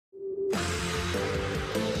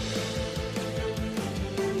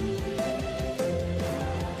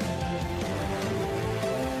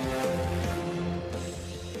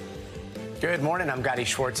Good morning. I'm Gotti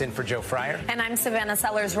Schwartz in for Joe Fryer. And I'm Savannah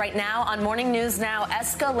Sellers. Right now on Morning News Now,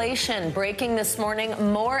 escalation breaking this morning.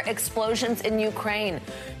 More explosions in Ukraine.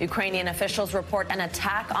 Ukrainian officials report an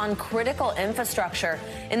attack on critical infrastructure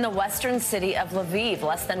in the western city of Lviv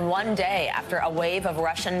less than 1 day after a wave of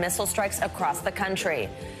Russian missile strikes across the country.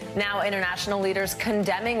 Now, international leaders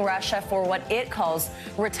condemning Russia for what it calls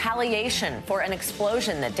retaliation for an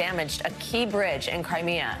explosion that damaged a key bridge in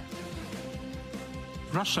Crimea.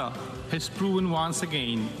 Russia has proven once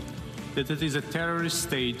again that it is a terrorist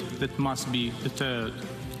state that must be deterred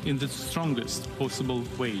in the strongest possible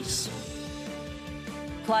ways.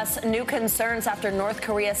 Plus, new concerns after North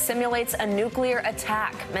Korea simulates a nuclear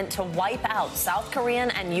attack meant to wipe out South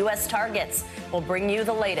Korean and U.S. targets. We'll bring you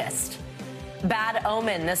the latest. Bad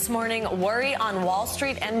omen this morning. Worry on Wall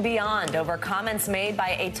Street and beyond over comments made by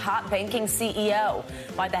a top banking CEO.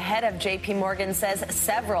 Why the head of JPMorgan says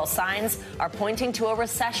several signs are pointing to a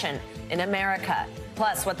recession in America.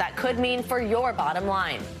 Plus, what that could mean for your bottom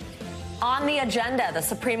line. On the agenda, the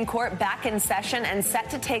Supreme Court back in session and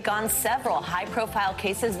set to take on several high-profile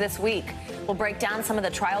cases this week. We'll break down some of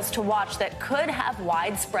the trials to watch that could have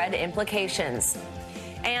widespread implications.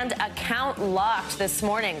 And account locked this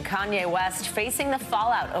morning. Kanye West facing the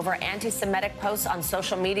fallout over anti-Semitic posts on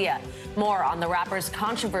social media. More on the rapper's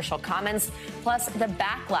controversial comments, plus the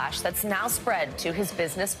backlash that's now spread to his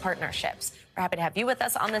business partnerships. We're happy to have you with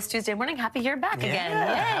us on this Tuesday morning. Happy you're back again.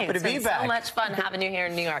 Yay. Happy to be back. So much fun having you here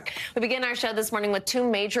in New York. We begin our show this morning with two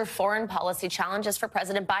major foreign policy challenges for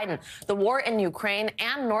President Biden: the war in Ukraine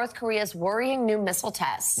and North Korea's worrying new missile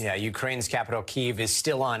tests. Yeah, Ukraine's capital, Kyiv, is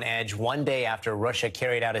still on edge 1 day after Russia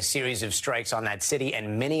carried out a series of strikes on that city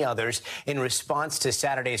and many others in response to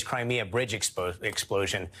Saturday's Crimea bridge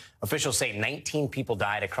explosion. Officials say 19 people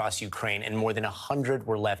died across Ukraine and more than 100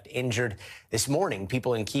 were left injured. This morning,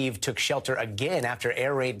 people in Kyiv took shelter again after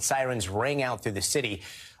air raid sirens rang out through the city.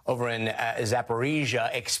 Over in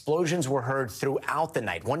Zaporizhia, explosions were heard throughout the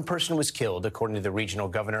night. One person was killed, according to the regional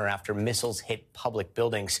governor, after missiles hit public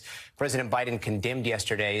buildings. President Biden condemned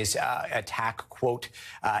yesterday's attack, quote,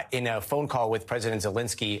 in a phone call with President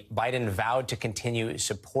Zelensky. Biden vowed to continue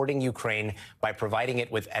supporting Ukraine by providing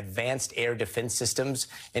it with advanced air defense systems.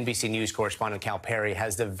 NBC News correspondent Cal Perry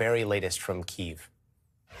has the very latest from Kyiv.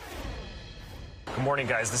 Good morning,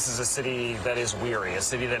 guys. This is a city that is weary, a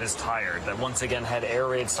city that is tired, that once again had air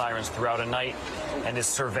raid sirens throughout a night and is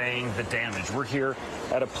surveying the damage. We're here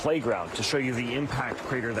at a playground to show you the impact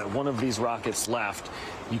crater that one of these rockets left.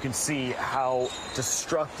 You can see how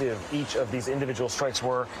destructive each of these individual strikes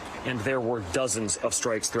were, and there were dozens of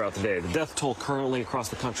strikes throughout the day. The death toll currently across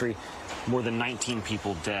the country, more than 19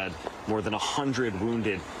 people dead, more than 100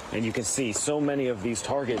 wounded. And you can see so many of these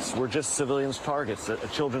targets were just civilians' targets, a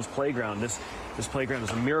children's playground. This playground is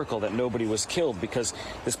a miracle that nobody was killed, because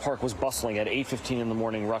this park was bustling at 8:15 in the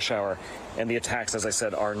morning rush hour, and the attacks, as I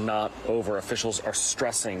said, are not over. Officials are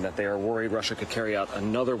stressing that they are worried Russia could carry out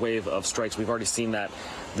another wave of strikes. We've already seen that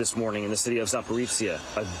this morning in the city of Zaporizhia.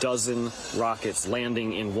 A dozen rockets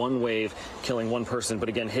landing in one wave, killing one person, but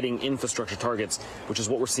again hitting infrastructure targets, which is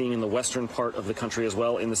what we're seeing in the western part of the country as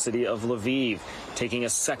well, in the city of Lviv, taking a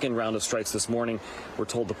second round of strikes this morning. We're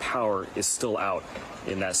told the power is still out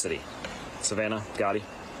in that city. Savannah, Gotti.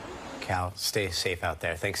 Cal, stay safe out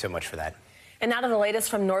there. Thanks so much for that. And now to the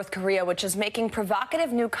latest from North Korea, which is making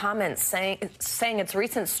provocative new comments, saying its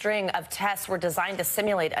recent string of tests were designed to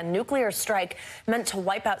simulate a nuclear strike meant to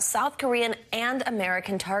wipe out South Korean and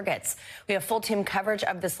American targets. We have full team coverage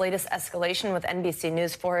of this latest escalation with NBC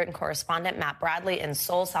News foreign correspondent Matt Bradley in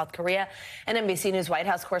Seoul, South Korea, and NBC News White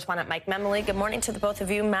House correspondent Mike Memoli. Good morning to the both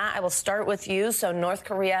of you. Matt, I will start with you. So North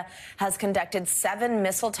Korea has conducted 7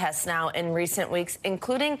 missile tests now in recent weeks,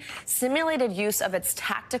 including simulated use of its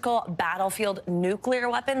tactical battlefield nuclear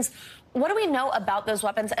weapons. What do we know about those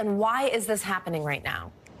weapons, and why is this happening right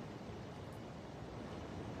now?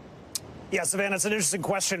 Yeah, Savannah, it's an interesting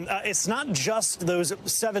question. It's not just those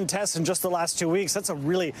 7 tests in just the last 2 weeks. That's a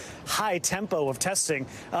really high tempo of testing.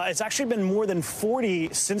 It's actually been more than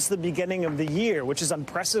 40 since the beginning of the year, which is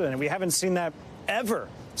unprecedented. We haven't seen that ever.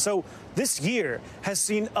 So this year has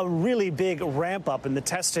seen a really big ramp up in the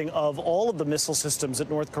testing of all of the missile systems that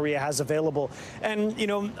North Korea has available. And, you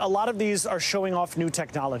know, a lot of these are showing off new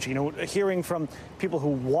technology. You know, hearing from people who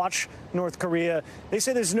watch North Korea, they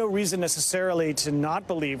say there's no reason necessarily to not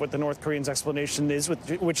believe what the North Koreans' explanation is,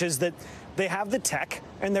 which is that they have the tech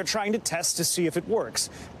and they're trying to test to see if it works.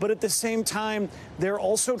 But at the same time, they're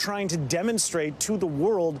also trying to demonstrate to the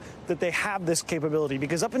world that they have this capability,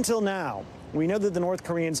 because up until now, we know that the North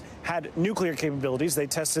Koreans had nuclear capabilities. They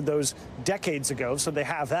tested those decades ago, so they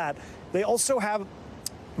have that. They also have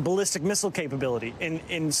ballistic missile capability.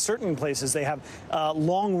 In certain places, they have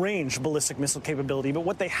long-range ballistic missile capability. But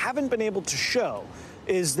what they haven't been able to show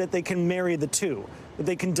is that they can marry the two, that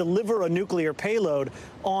they can deliver a nuclear payload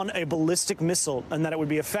on a ballistic missile and that it would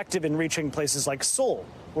be effective in reaching places like Seoul,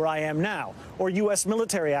 where I am now, or U.S.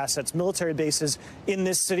 military assets, military bases in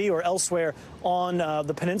this city or elsewhere on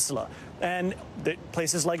the peninsula, and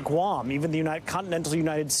places like Guam, even the continental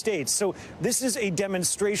United States. So this is a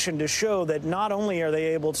demonstration to show that not only are they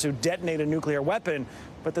able to detonate a nuclear weapon,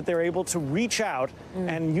 but that they're able to reach out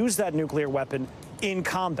and use that nuclear weapon in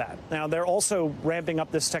combat. Now, they're also ramping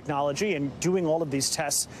up this technology and doing all of these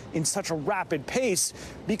tests in such a rapid pace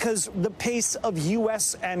because the pace of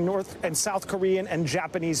U.S. and North and South Korean and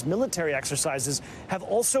Japanese military exercises have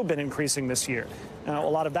also been increasing this year. Now, a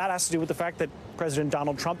lot of that has to do with the fact that President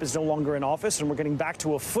Donald Trump is no longer in office, and we're getting back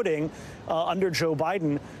to a footing under Joe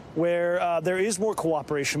Biden where there is more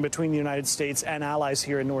cooperation between the United States and allies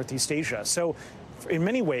here in Northeast Asia. So in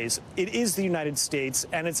many ways, it is the United States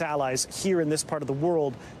and its allies here in this part of the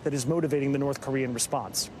world that is motivating the North Korean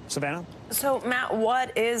response. Savannah? So, Matt,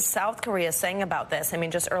 what is South Korea saying about this? I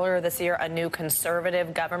mean, just earlier this year, a new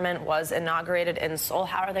conservative government was inaugurated in Seoul.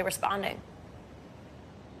 How are they responding?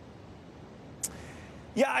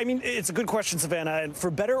 Yeah, I mean, it's a good question, Savannah. And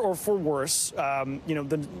for better or for worse, you know,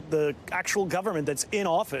 the actual government that's in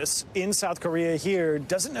office in South Korea here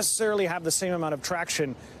doesn't necessarily have the same amount of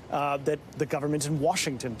traction that the government in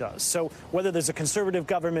Washington does. So whether there's a conservative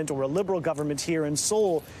government or a liberal government here in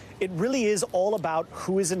Seoul, it really is all about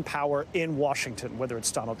who is in power in Washington, whether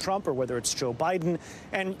it's Donald Trump or whether it's Joe Biden.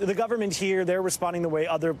 And the government here, they're responding the way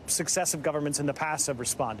other successive governments in the past have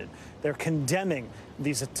responded. They're condemning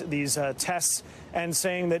these tests and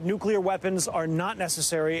saying that nuclear weapons are not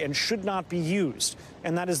necessary and should not be used.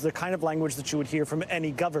 And that is the kind of language that you would hear from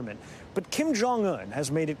any government. But Kim Jong-un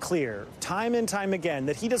has made it clear time and time again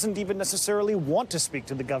that he doesn't even necessarily want to speak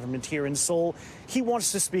to the government here in Seoul. He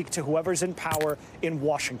wants to speak to whoever's in power in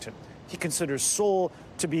Washington. He considers Seoul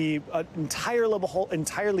to be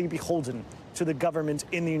entirely beholden to the government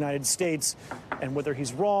in the United States. And whether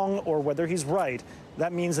he's wrong or whether he's right,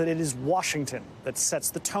 that means that it is Washington that sets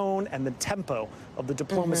the tone and the tempo of the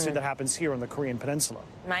diplomacy that happens here on the Korean Peninsula.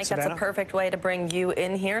 Mike, Savannah? That's a perfect way to bring you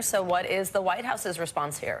in here. So what is the White House's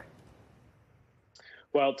response here?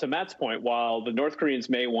 Well, to Matt's point, while the North Koreans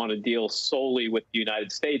may want to deal solely with the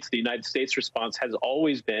United States response has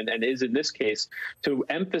always been, and is in this case, to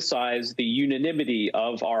emphasize the unanimity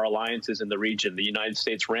of our alliances in the region. The United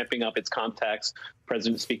States ramping up its contacts,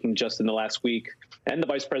 President speaking just in the last week, and the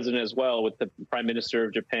Vice President as well with the Prime Minister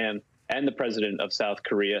of Japan and the President of South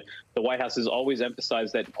Korea. The White House has always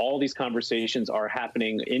emphasized that all these conversations are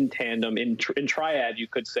happening in tandem, in triad, you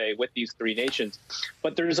could say, with these three nations.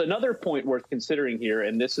 But there's another point worth considering here,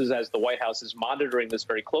 and this is as the White House is monitoring this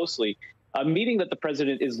very closely, a meeting that the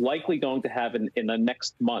president is likely going to have in the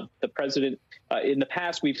next month. The president, in the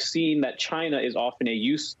past, we've seen that China is often a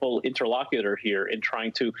useful interlocutor here in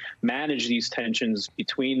trying to manage these tensions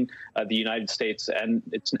between the United States and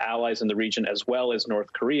its allies in the region, as well as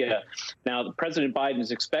North Korea. Now, President Biden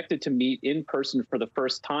is expected to meet in person for the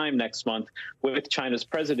first time next month with China's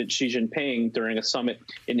President Xi Jinping during a summit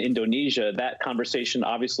in Indonesia. That conversation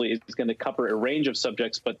obviously is going to cover a range of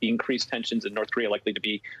subjects, but the increased tensions in North Korea are likely to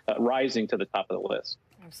be rising to the top of the list.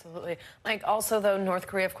 Absolutely. Mike, also, though, North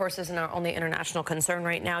Korea, of course, isn't our only international concern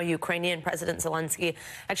right now. Ukrainian President Zelensky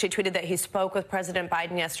actually tweeted that he spoke with President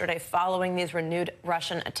Biden yesterday following these renewed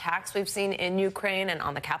Russian attacks we've seen in Ukraine and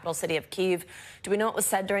on the capital city of Kyiv. Do we know what was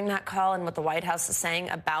said during that call and what the White House is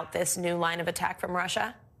saying about this new line of attack from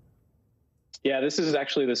Russia? Yeah, this is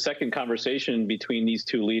actually the second conversation between these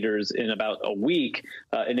two leaders in about a week,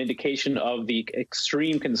 an indication of the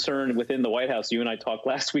extreme concern within the White House. You and I talked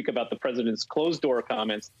last week about the president's closed-door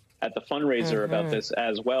comments at the fundraiser about this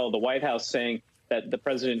as well. The White House saying that the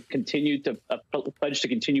president continued to pledge to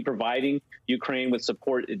continue providing Ukraine with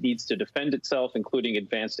support it needs to defend itself, including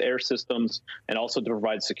advanced air systems, and also to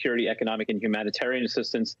provide security, economic, and humanitarian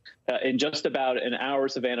assistance. In just about an hour,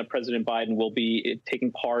 Savannah, President Biden will be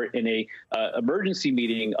taking part in a emergency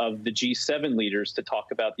meeting of the G7 leaders to talk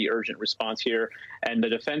about the urgent response here. And the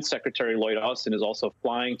Defense Secretary Lloyd Austin is also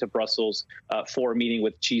flying to Brussels for a meeting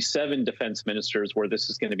with G7 defense ministers, where this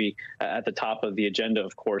is going to be at the top of the agenda.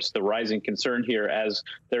 Of course, the rising concern here, as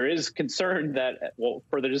there is concern that, well,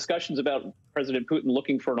 for the discussions about President Putin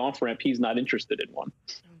looking for an off-ramp, he's not interested in one.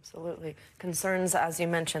 Absolutely. Concerns, as you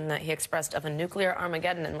mentioned, that he expressed of a nuclear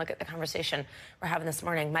Armageddon. And look at the conversation we're having this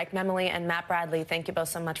morning. Mike Memoli and Matt Bradley, thank you both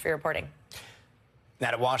so much for your reporting. Now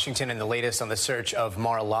to Washington and the latest on the search of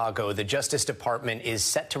Mar-a-Lago. The Justice Department is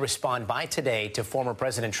set to respond by today to former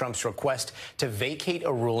President Trump's request to vacate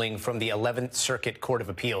a ruling from the 11th Circuit Court of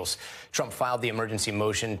Appeals. Trump filed the emergency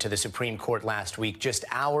motion to the Supreme Court last week, just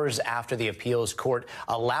hours after the appeals court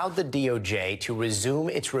allowed the DOJ to resume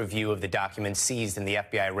its review of the documents seized in the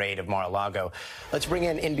FBI raid of Mar-a-Lago. Let's bring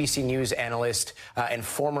in NBC News analyst and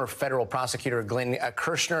former federal prosecutor Glenn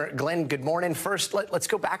Kirshner. Glenn, good morning. First, let's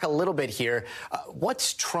go back a little bit here.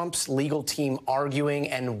 What's Trump's legal team arguing,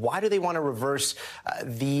 and why do they want to reverse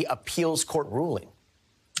the appeals court ruling?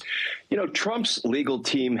 You know, Trump's legal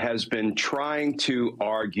team has been trying to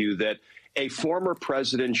argue that a former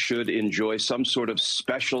president should enjoy some sort of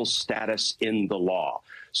special status in the law.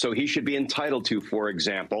 So he should be entitled to, for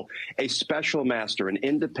example, a special master, an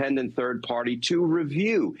independent third party to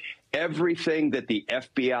review everything that the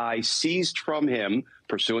FBI seized from him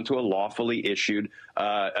pursuant to a lawfully issued,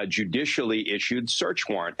 a judicially issued search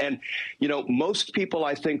warrant. And, you know, most people,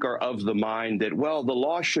 I think, are of the mind that, well, the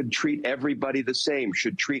law should treat everybody the same,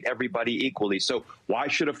 should treat everybody equally. So why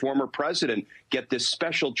should a former president get this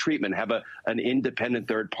special treatment, have an independent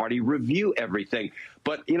third party review everything?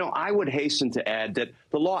 But, you know, I would hasten to add that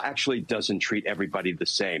the law actually doesn't treat everybody the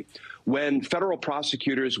same. When federal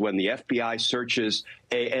prosecutors, when the FBI searches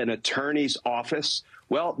an attorney's office,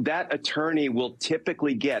 well, that attorney will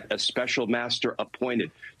typically get a special master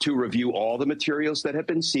appointed to review all the materials that have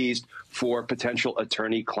been seized for potential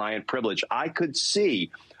attorney-client privilege. I could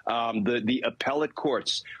see the appellate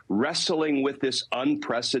courts wrestling with this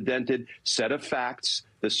unprecedented set of facts,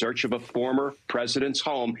 the search of a former president's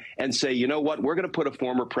home, and say, you know what, we're going to put a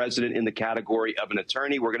former president in the category of an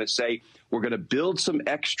attorney. We're going to say we're going to build some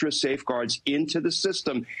extra safeguards into the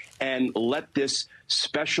system and let this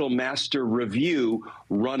special master review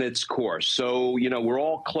run its course. So, you know, we're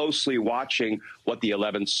all closely watching what the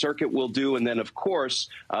 11th Circuit will do. And then, of course,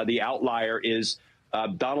 the outlier is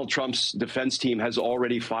Donald Trump's defense team has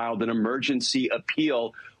already filed an emergency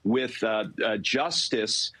appeal with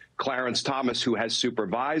Justice Clarence Thomas, who has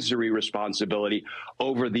supervisory responsibility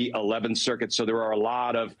over the 11th Circuit. So there are a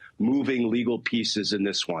lot of moving legal pieces in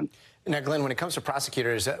this one. Now, Glenn, when it comes to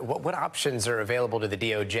prosecutors, what options are available to the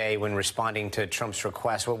DOJ when responding to Trump's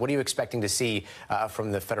request? What are you expecting to see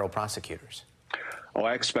from the federal prosecutors? Oh,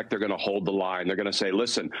 I expect they're going to hold the line. They're going to say,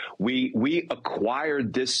 listen, we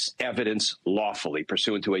acquired this evidence lawfully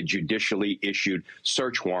pursuant to a judicially issued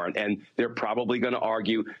search warrant. And they're probably going to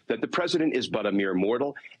argue that the president is but a mere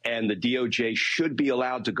mortal and the DOJ should be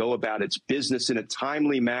allowed to go about its business in a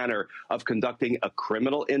timely manner of conducting a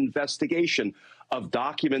criminal investigation of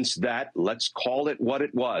documents that, let's call it what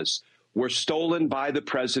it was, were stolen by the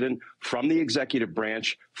president from the executive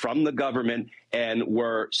branch, from the government, and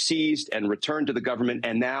were seized and returned to the government.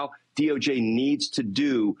 And now DOJ needs to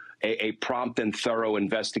do a prompt and thorough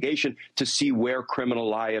investigation to see where criminal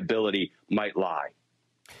liability might lie.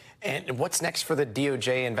 And what's next for the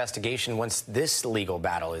DOJ investigation once this legal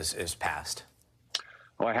battle is passed?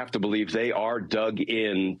 Well, I have to believe they are dug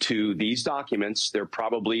into these documents. They're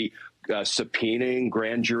probably subpoenaing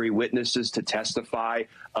grand jury witnesses to testify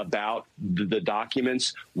about the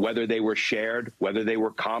documents, whether they were shared, whether they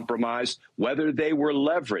were compromised, whether they were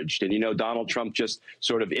leveraged. And, you know, Donald Trump just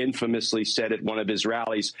sort of infamously said at one of his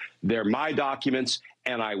rallies, they're my documents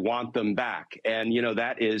and I want them back. And, you know,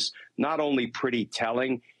 that is not only pretty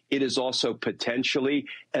telling, it is also potentially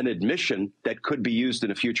an admission that could be used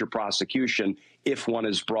in a future prosecution if one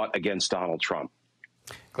is brought against Donald Trump.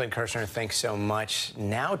 Glenn Kirshner, thanks so much.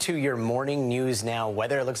 Now to your morning news now.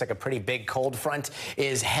 Weather, it looks like a pretty big cold front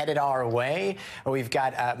is headed our way. We've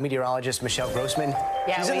got meteorologist Michelle Grossman.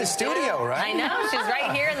 Yeah, she's in the studio, right? I know. She's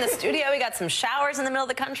right here in the studio. We got some showers in the middle of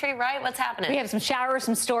the country, right? What's happening? We have some showers,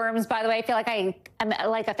 some storms. By the way, I feel like I'm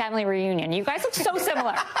like a family reunion. You guys look so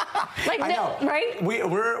similar. Like, I know. Right?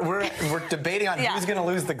 We're debating on who's going to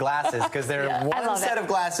lose the glasses because there are one set of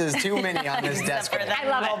glasses too many on this desk. I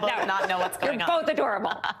love it. We'll not know what's going on. You're both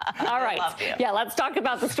adorable. All right. Yeah, let's talk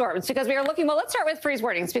about the storms because we are looking. Well, let's start with freeze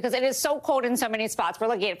warnings because it is so cold in so many spots. We're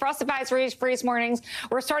looking at frost advisories, freeze warnings.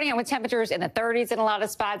 We're starting out with temperatures in the 30s in a lot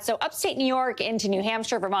of spots. So upstate New York into New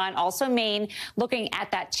Hampshire, Vermont, also Maine, looking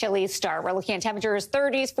at that chilly start. We're looking at temperatures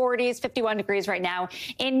 30s, 40s, 51 degrees right now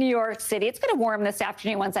in New York City. It's going to warm this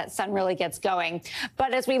afternoon once that sun really gets going.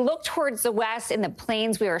 But as we look towards the west in the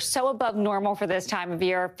plains, we are so above normal for this time of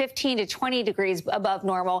year, 15 to 20 degrees above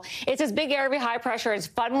normal. It's this big area of high pressure. It's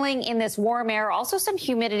funneling in this warm air, also some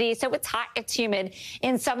humidity. So it's hot, it's humid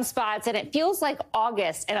in some spots, and it feels like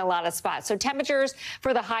August in a lot of spots. So temperatures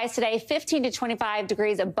for the highs today, 15 to 25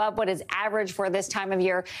 degrees above what is average for this time of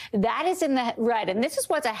year. That is in the red, and this is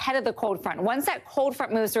what's ahead of the cold front. Once that cold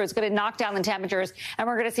front moves through, it's going to knock down the temperatures, and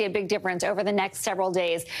we're going to see a big difference over the next several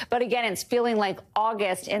days. But again, it's feeling like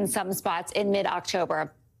August in some spots in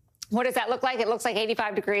mid-October. What does that look like? It looks like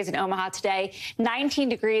 85 degrees in Omaha today, 19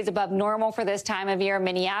 degrees above normal for this time of year.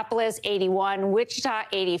 Minneapolis, 81, Wichita,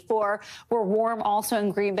 84. We're warm also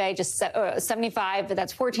in Green Bay, just 75, but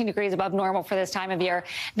that's 14 degrees above normal for this time of year.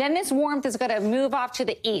 Then this warmth is going to move off to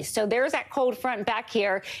the east. So there's that cold front back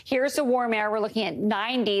here. Here's the warm air. We're looking at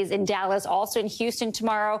 90s in Dallas, also in Houston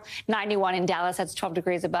tomorrow, 91 in Dallas. That's 12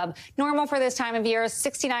 degrees above normal for this time of year,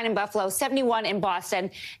 69 in Buffalo, 71 in Boston.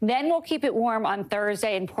 Then we'll keep it warm on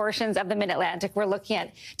Thursday in portions of the mid-Atlantic. We're looking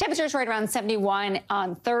at temperatures right around 71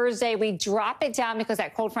 on Thursday. We drop it down because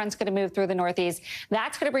that cold front's going to move through the Northeast.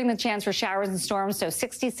 That's going to bring the chance for showers and storms. So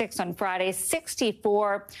 66 on Friday,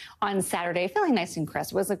 64 on Saturday. Feeling nice and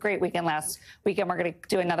crisp. It was a great weekend last weekend. We're going to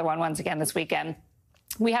do another one once again this weekend.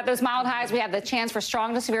 We have those mild highs. We have the chance for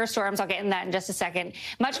strong to severe storms. I'll get into that in just a second.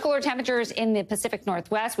 Much cooler temperatures in the Pacific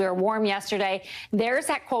Northwest. We were warm yesterday. There's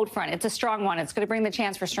that cold front. It's a strong one. It's going to bring the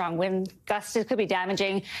chance for strong wind gusts. It could be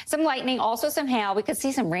damaging. Some lightning, also some hail. We could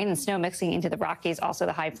see some rain and snow mixing into the Rockies, also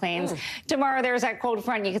the high plains. Tomorrow, there's that cold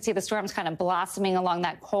front. You can see the storms kind of blossoming along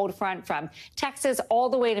that cold front from Texas all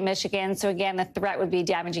the way to Michigan. So again, the threat would be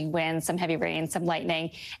damaging winds, some heavy rain, some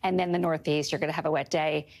lightning. And then the Northeast, you're going to have a wet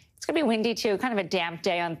day. It's going to be windy, too, kind of a damp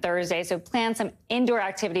day on Thursday, so plan some indoor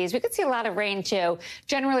activities. We could see a lot of rain, too,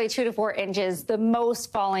 generally 2 to 4 inches, the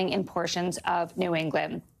most falling in portions of New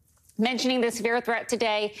England. Mentioning the severe threat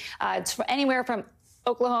today, it's anywhere from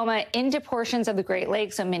Oklahoma into portions of the Great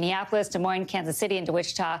Lakes, so Minneapolis, Des Moines, Kansas City, into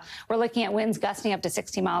Wichita. We're looking at winds gusting up to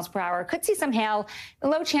 60 miles per hour. Could see some hail,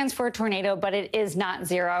 low chance for a tornado, but it is not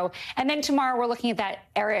zero. And then tomorrow, we're looking at that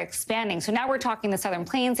area expanding. So now we're talking the Southern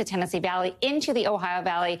Plains, the Tennessee Valley, into the Ohio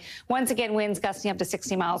Valley. Once again, winds gusting up to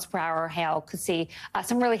 60 miles per hour. Hail, could see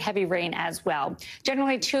some really heavy rain as well.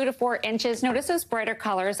 Generally 2 to 4 inches. Notice those brighter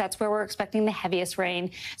colors. That's where we're expecting the heaviest rain.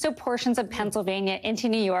 So portions of Pennsylvania into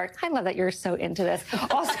New York. I love that you're so into this.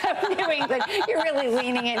 Also, New England, you're really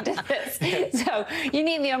leaning into this. So you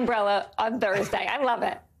need the umbrella on Thursday. I love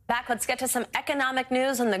it. Back, let's get to some economic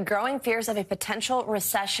news and the growing fears of a potential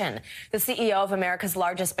recession. The CEO of America's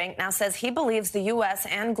largest bank now says he believes the U.S.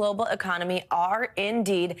 and global economy are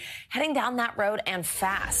indeed heading down that road and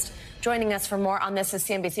fast. Joining us for more on this is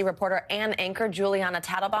CNBC reporter and anchor Juliana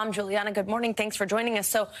Tattlebaum. Juliana, good morning. Thanks for joining us.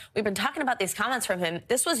 So we've been talking about these comments from him.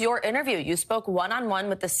 This was your interview. You spoke one-on-one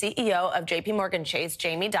with the CEO of JPMorgan Chase,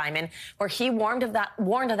 Jamie Dimon, where he warned of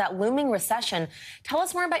that looming recession. Tell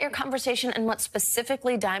us more about your conversation and what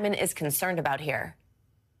specifically Dimon is concerned about here.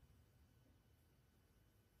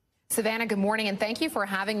 Savannah, good morning, and thank you for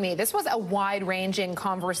having me. This was a wide-ranging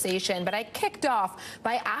conversation, but I kicked off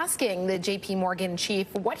by asking the JPMorgan chief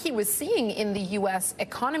what he was seeing in the U.S.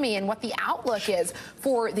 economy and what the outlook is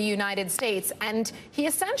for the United States. And he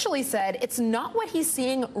essentially said it's not what he's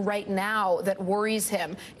seeing right now that worries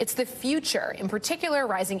him. It's the future, in particular,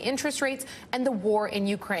 rising interest rates and the war in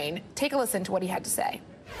Ukraine. Take a listen to what he had to say.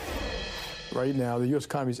 Right now, the U.S.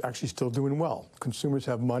 economy is actually still doing well. Consumers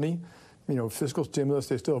have money. You know, fiscal stimulus,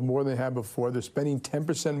 they still have more than they had before. They're spending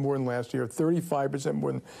 10% more than last year, 35%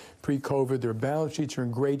 more than pre-COVID. Their balance sheets are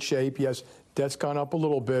in great shape. Yes, debt's gone up a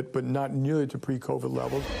little bit, but not nearly to pre-COVID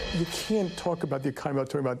levels. You can't talk about the economy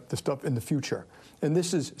without talking about the stuff in the future. And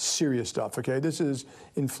this is serious stuff, okay? This is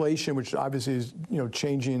inflation, which obviously is,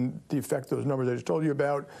 changing the effect of those numbers I just told you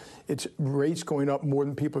about. It's rates going up more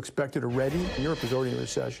than people expected already. Europe is already in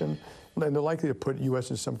recession, and they're likely to put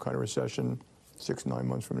U.S. in some kind of recession 6 to 9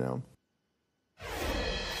 months from now.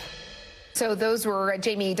 So those were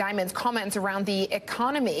Jamie Dimon's comments around the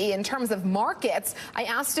economy. In terms of markets, I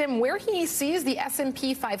asked him where he sees the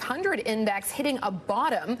S&P 500 index hitting a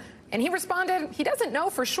bottom, and he responded he doesn't know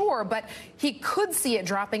for sure, but he could see it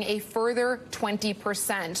dropping a further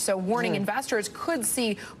 20%. So warning investors could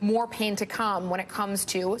see more pain to come when it comes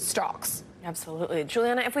to stocks. Absolutely.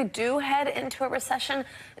 Juliana, if we do head into a recession,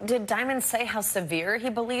 did Dimon say how severe he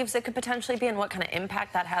believes it could potentially be and what kind of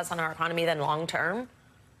impact that has on our economy then long term?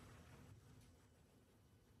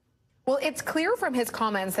 Well, it's clear from his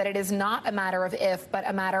comments that it is not a matter of if, but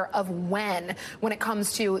a matter of when it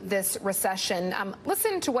comes to this recession.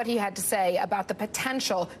 Listen to what he had to say about the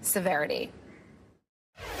potential severity.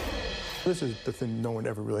 This is the thing no one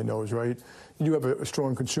ever really knows, right? You have a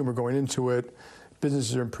strong consumer going into it.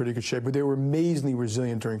 businesses are in pretty good shape, but they were amazingly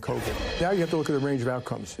resilient during COVID. Now you have to look at the range of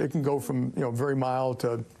outcomes. It can go from very mild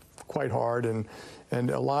to quite hard, and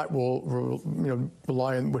a lot will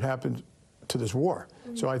rely on what happens to this war.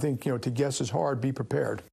 So I think to guess is hard. Be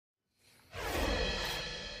prepared.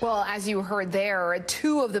 Well, as you heard there,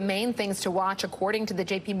 two of the main things to watch, according to the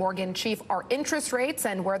JPMorgan chief, are interest rates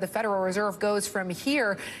and where the Federal Reserve goes from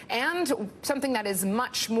here, and something that is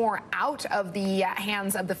much more out of the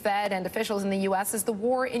hands of the Fed and officials in the U.S. is the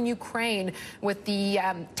war in Ukraine, with the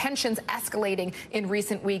tensions escalating in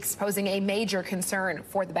recent weeks, posing a major concern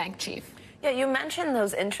for the bank chief. Yeah, you mentioned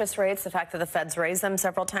those interest rates, the fact that the Fed's raised them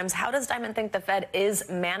several times. How does Diamond think the Fed is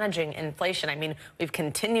managing inflation? I mean, we've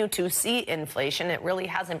continued to see inflation. It really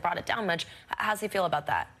hasn't brought it down much. How does he feel about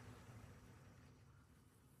that?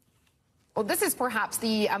 Well, this is perhaps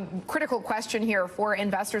the critical question here for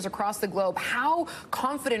investors across the globe. How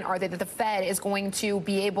confident are they that the Fed is going to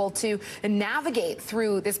be able to navigate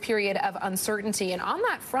through this period of uncertainty? And on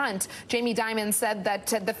that front, Jamie Dimon said that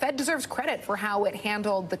the Fed deserves credit for how it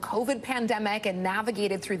handled the COVID pandemic and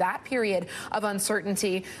navigated through that period of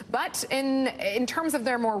uncertainty. But in terms of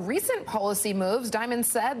their more recent policy moves, Dimon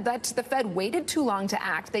said that the Fed waited too long to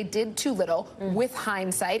act. They did too little with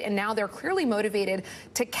hindsight, and now they're clearly motivated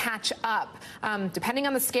to catch up. Depending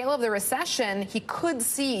on the scale of the recession, he could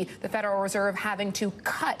see the Federal Reserve having to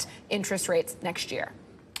cut interest rates next year.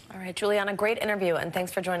 All right, Juliana, great interview, and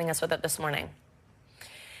thanks for joining us with it this morning.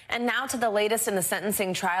 And now to the latest in the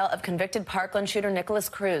sentencing trial of convicted Parkland shooter Nicholas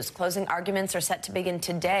Cruz. Closing arguments are set to begin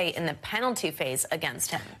today in the penalty phase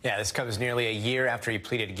against him. Yeah, this comes nearly a year after he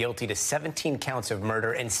pleaded guilty to 17 counts of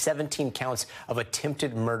murder and 17 counts of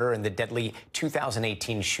attempted murder in the deadly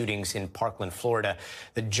 2018 shootings in Parkland, Florida.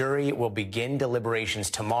 The jury will begin deliberations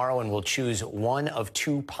tomorrow and will choose one of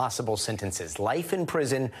two possible sentences: life in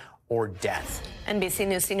prison or death. NBC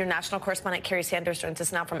News senior national correspondent Carrie Sanders joins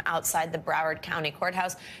us now from outside the Broward County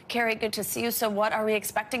Courthouse. Carrie, good to see you. So what are we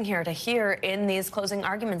expecting here to hear in these closing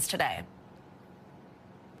arguments today?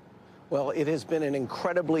 Well, it has been an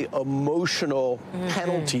incredibly emotional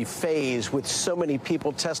penalty phase with so many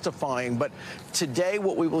people testifying. But today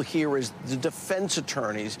what we will hear is the defense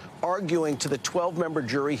attorneys arguing to the 12-member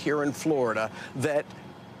jury here in Florida that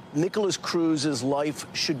Nicholas Cruz's life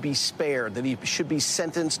should be spared, that he should be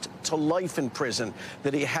sentenced to life in prison,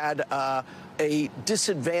 that he had a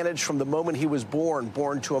disadvantage from the moment he was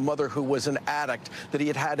born to a mother who was an addict, that he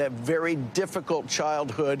had had a very difficult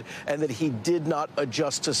childhood, and that he did not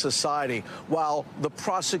adjust to society. While the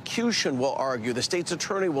prosecution will argue, the state's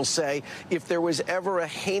attorney will say, if there was ever a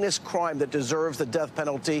heinous crime that deserves the death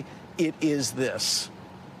penalty, it is this.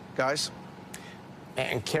 Guys?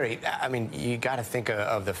 And Carrie, I mean, you got to think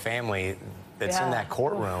of the family that's in that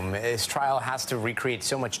courtroom. This trial has to recreate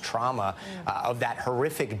so much trauma of that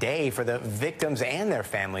horrific day for the victims and their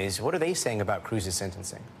families. What are they saying about Cruz's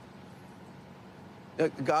sentencing?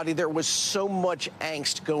 Gotti, there was so much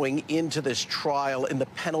angst going into this trial in the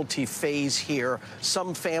penalty phase here.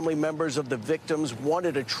 Some family members of the victims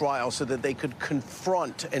wanted a trial so that they could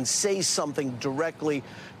confront and say something directly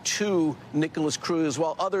to Nicholas Cruz,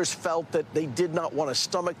 while others felt that they did not want to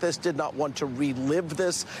stomach this, did not want to relive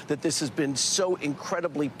this, that this has been so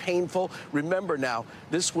incredibly painful. Remember now,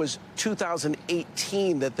 this was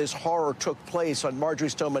 2018 that this horror took place on Marjorie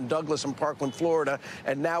Stoneman Douglas in Parkland, Florida,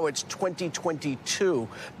 and now it's 2022.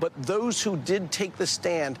 But those who did take the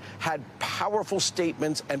stand had powerful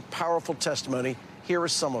statements and powerful testimony. Here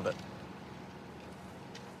is some of it.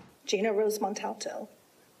 Gina Rose Montalto,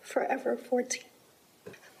 forever 14.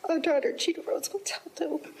 Our daughter, Gina Rose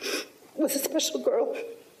Montalto, was a special girl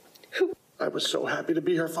who... I was so happy to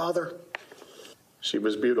be her father. She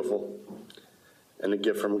was beautiful, and a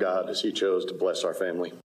gift from God as he chose to bless our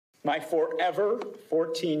family. My forever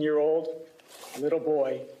 14-year-old little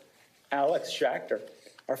boy, Alex Schachter.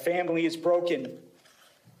 Our family is broken.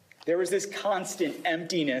 There was this constant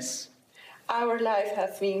emptiness. Our life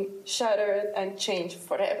has been shattered and changed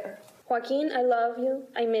forever. Joaquin, I love you,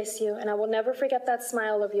 I miss you, and I will never forget that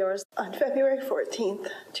smile of yours. On February 14th,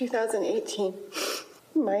 2018,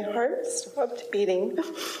 my heart stopped beating.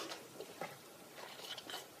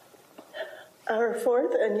 Our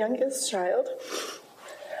fourth and youngest child,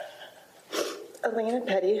 Elena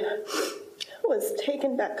Petty, was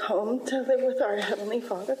taken back home to live with our Heavenly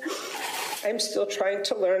Father. I'm still trying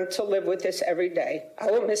to learn to live with this every day.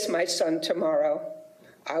 I will miss my son tomorrow.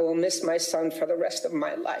 I will miss my son for the rest of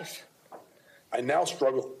my life. I now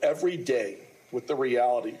struggle every day with the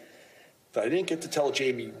reality that I didn't get to tell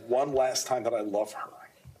Jamie one last time that I love her.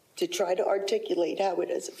 To try to articulate how it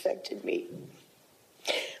has affected me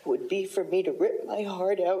would be for me to rip my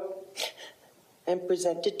heart out and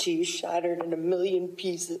presented to you shattered in a million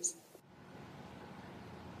pieces.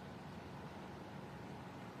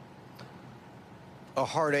 A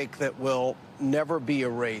heartache that will never be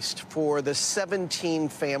erased for the 17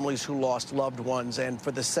 families who lost loved ones and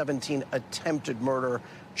for the 17 attempted murder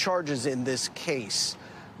charges in this case.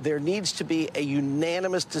 There needs to be a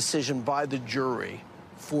unanimous decision by the jury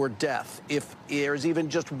for death. If there's even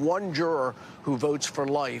just one juror who votes for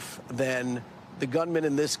life, then the gunman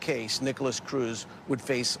in this case, Nicholas Cruz, would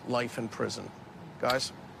face life in prison.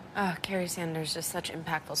 Guys? Carrie Sanders, just such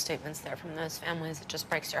impactful statements there from those families. It just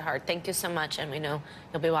breaks your heart. Thank you so much, and we know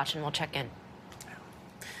you'll be watching. We'll check in.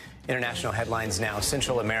 International headlines now.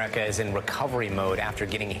 Central America is in recovery mode after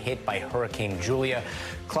getting hit by Hurricane Julia.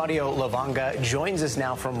 Claudio Lavanga joins us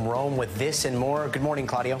now from Rome with this and more. Good morning,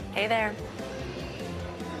 Claudio. Hey there.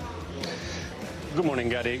 Good morning,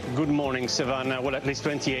 Gadi. Good morning, Savannah. Well, at least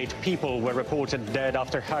 28 people were reported dead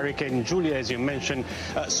after Hurricane Julia, as you mentioned,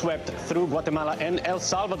 swept through Guatemala and El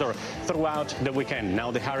Salvador throughout the weekend.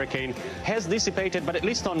 Now the hurricane has dissipated, but at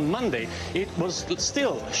least on Monday, it was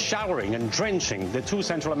still showering and drenching the two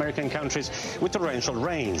Central American countries with torrential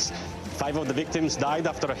rains. 5 of the victims died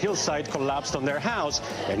after a hillside collapsed on their house,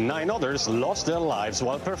 and 9 others lost their lives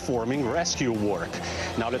while performing rescue work.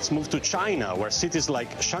 Now let's move to China, where cities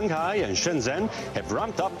like Shanghai and Shenzhen have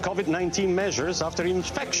ramped up COVID-19 measures after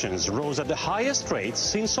infections rose at the highest rates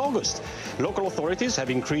since August. Local authorities have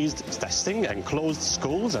increased testing and closed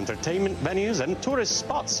schools, entertainment venues and tourist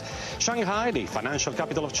spots. Shanghai, the financial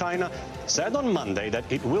capital of China, said on Monday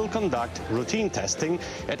that it will conduct routine testing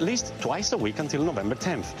at least twice a week until November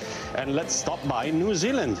 10th. And let's stop by New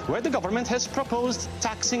Zealand, where the government has proposed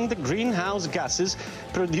taxing the greenhouse gases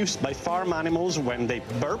produced by farm animals when they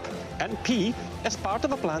burp and pee as part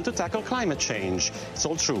of a plan to tackle climate change. It's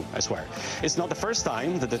all true, I swear. It's not the first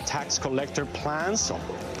time that the tax collector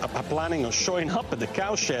planning on showing up at the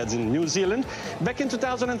cow sheds in New Zealand. Back in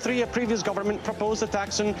 2003, a previous government proposed a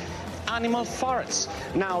tax on animal farts.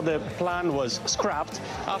 Now the plan was scrapped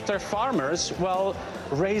after farmers, well,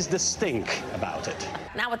 raised the stink about it.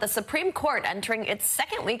 Now with the Supreme Court entering its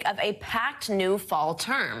second week of a packed new fall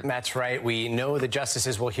term. That's right. We know the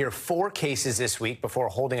justices will hear 4 cases this week before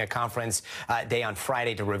holding a conference day on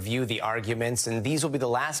Friday to review the arguments. And these will be the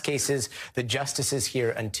last cases the justices hear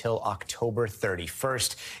until October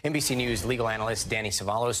 31st. NBC News legal analyst Danny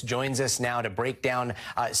Savalos joins us now to break down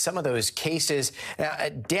some of those cases.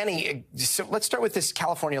 Danny, so let's start with this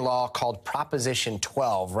California law called Proposition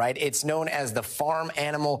 12, right? It's known as the Farm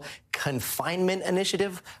Animal Confinement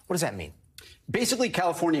Initiative. What does that mean? Basically,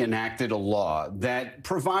 California enacted a law that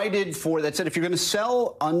provided for, that said if you're going to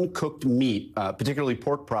sell uncooked meat, particularly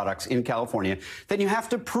pork products in California, then you have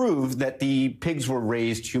to prove that the pigs were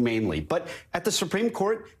raised humanely. But at the Supreme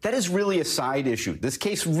Court, that is really a side issue. This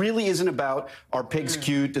case really isn't about, are pigs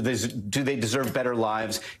cute? Do they deserve better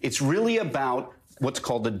lives? It's really about what's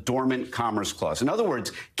called the Dormant Commerce Clause. In other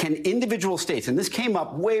words, can individual states, and this came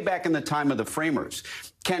up way back in the time of the framers,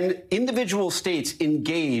 can individual states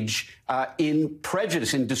engage in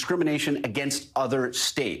prejudice and discrimination against other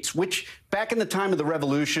states, which back in the time of the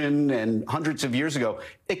Revolution and hundreds of years ago,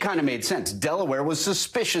 it kind of made sense. Delaware was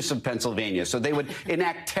suspicious of Pennsylvania, so they would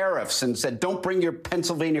enact tariffs and said, don't bring your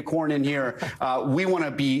Pennsylvania corn in here. We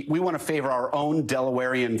want to favor our own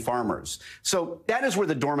Delawarean farmers. So that is where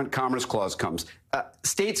the Dormant Commerce Clause comes.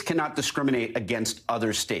 States cannot discriminate against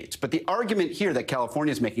other states. But the argument here that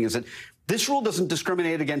California is making is that this rule doesn't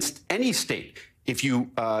discriminate against any state. If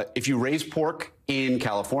you raise pork in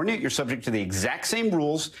California, you're subject to the exact same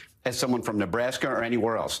rules as someone from Nebraska or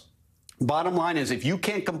anywhere else. Bottom line is, if you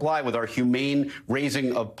can't comply with our humane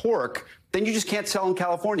raising of pork, then you just can't sell in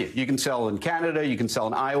California. You can sell in Canada, you can sell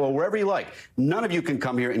in Iowa, wherever you like. None of you can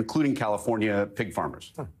come here, including California pig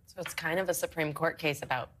farmers. So it's kind of a Supreme Court case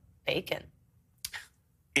about bacon.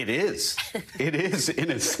 It is. It is,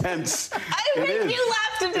 in a sense. You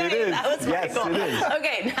laughed at me. That was yes, cool. It is.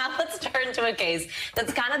 Okay, now let's turn to a case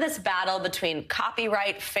that's kind of this battle between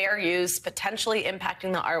copyright, fair use, potentially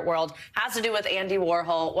impacting the art world. Has to do with Andy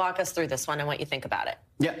Warhol. Walk us through this one and what you think about it.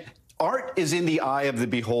 Yeah. Art is in the eye of the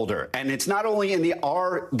beholder, and it's not only in the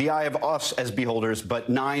eye of us as beholders, but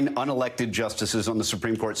 9 unelected justices on the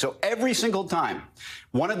Supreme Court. So every single time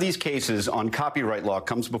one of these cases on copyright law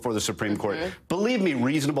comes before the Supreme Court, believe me,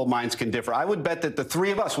 reasonable minds can differ. I would bet that the 3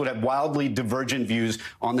 of us would have wildly divergent views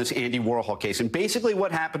on this Andy Warhol case. And basically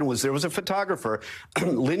what happened was there was a photographer,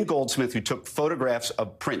 Lynn Goldsmith, who took photographs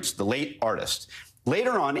of Prince, the late artist.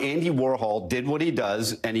 Later on, Andy Warhol did what he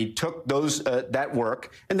does, and he took that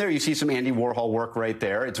work, and there you see some Andy Warhol work right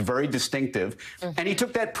there. It's very distinctive. And he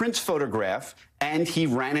took that Prince photograph, and he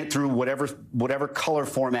ran it through whatever color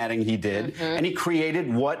formatting he did, and he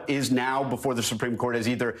created what is now before the Supreme Court as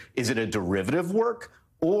either, is it a derivative work?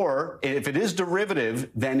 Or if it is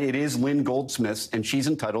derivative, then it is Lynn Goldsmith's, and she's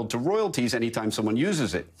entitled to royalties anytime someone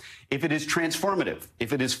uses it. If it is transformative,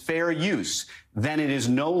 if it is fair use, then it is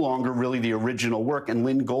no longer really the original work, and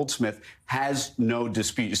Lynn Goldsmith has no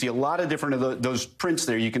dispute. You see a lot of different of those prints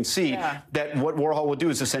there. You can see that what Warhol would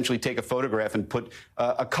do is essentially take a photograph and put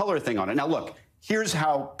a color thing on it. Now, look. Here's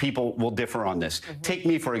how people will differ on this. Take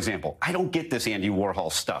me, for example. I don't get this Andy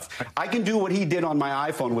Warhol stuff. I can do what he did on my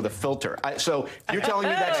iPhone with a filter. So you're telling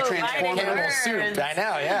me that's transformative? I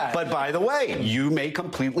know, yeah. But by the way, you may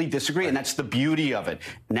completely disagree, and that's the beauty of it.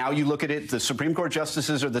 Now you look at it, the Supreme Court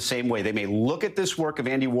justices are the same way. They may look at this work of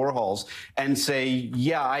Andy Warhol's and say,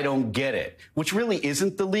 yeah, I don't get it, which really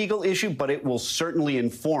isn't the legal issue, but it will certainly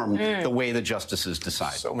inform the way the justices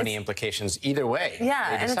decide. So many implications either way.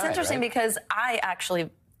 Yeah, and it's interesting because I actually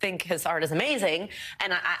think his art is amazing,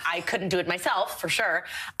 and I couldn't do it myself for sure.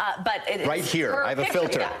 But it right is here, I have a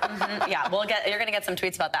filter. Yeah, you're going to get some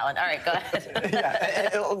tweets about that one. All right, go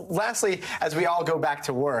ahead. Lastly, as we all go back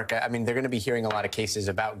to work, I mean, they're going to be hearing a lot of cases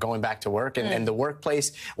about going back to work and the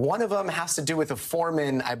workplace. One of them has to do with a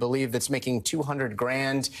foreman, I believe, that's making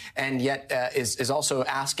 $200,000 and yet is also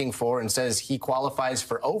asking for and says he qualifies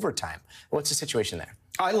for overtime. What's the situation there?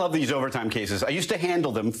 I love these overtime cases. I used to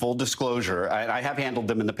handle them, full disclosure. I have handled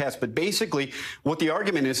them in the past. But basically, what the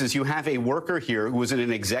argument is you have a worker here who was in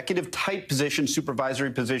an executive type position,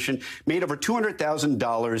 supervisory position, made over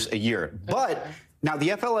 $200,000 a year. But now, the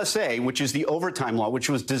FLSA, which is the overtime law, which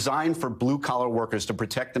was designed for blue-collar workers to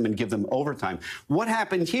protect them and give them overtime, what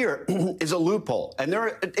happened here is a loophole. And there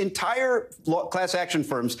are entire class action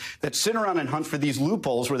firms that sit around and hunt for these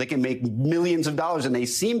loopholes where they can make millions of dollars, and they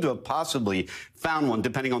seem to have possibly found one,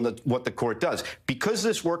 depending on what the court does. Because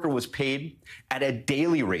this worker was paid at a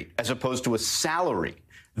daily rate as opposed to a salary,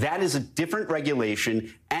 that is a different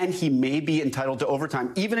regulation, and he may be entitled to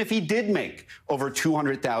overtime, even if he did make over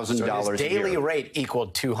 $200,000 a year. So his daily rate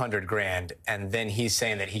equaled $200,000, and then he's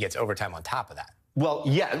saying that he gets overtime on top of that. Well,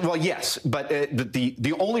 yeah, yes, but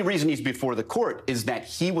the only reason he's before the court is that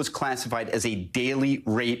he was classified as a daily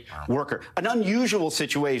rate worker. An unusual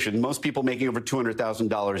situation. Most people making over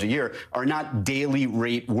 $200,000 a year are not daily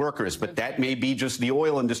rate workers, but that may be just the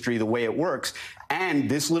oil industry, the way it works. And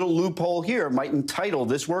this little loophole here might entitle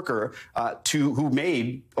this worker who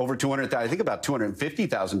made over $200,000, I think about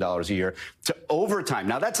 $250,000 a year, to overtime.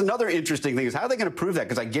 Now, that's another interesting thing is how are they going to prove that?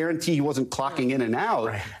 Because I guarantee he wasn't clocking in and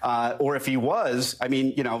out, or if he was, I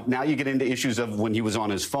mean, you know, now you get into issues of when he was on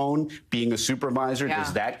his phone, being a supervisor,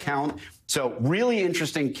 does that count? So really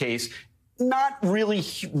interesting case. Not really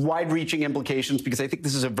wide-reaching implications because I think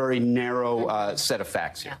this is a very narrow set of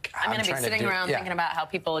facts here. I'm going to be sitting around thinking about how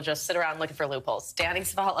people just sit around looking for loopholes. Danny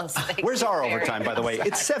Savalos. Where's our overtime, by the way?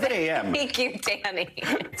 It's 7 a.m. Thank you, Danny.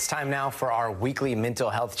 It's time now for our weekly mental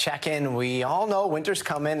health check-in. We all know winter's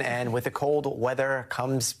coming, and with the cold weather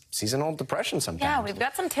comes seasonal depression sometimes. Yeah, we've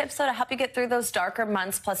got some tips, though, to help you get through those darker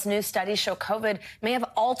months. Plus, new studies show COVID may have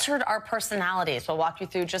altered our personalities. We'll walk you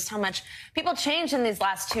through just how much people changed in these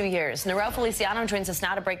last 2 years. Feliciano joins us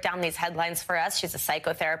now to break down these headlines for us. She's a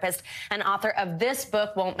psychotherapist and author of This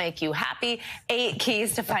Book Won't Make You Happy, 8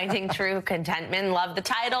 Keys to Finding True Contentment. Love the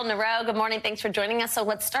title. Naro, good morning. Thanks for joining us. So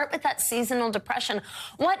let's start with that seasonal depression.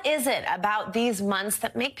 What is it about these months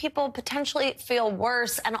that make people potentially feel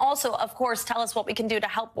worse? And also, of course, tell us what we can do to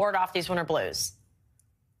help ward off these winter blues.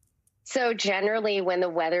 So generally, when the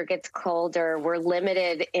weather gets colder, we're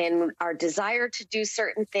limited in our desire to do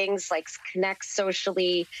certain things like connect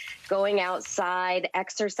socially, going outside,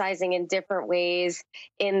 exercising in different ways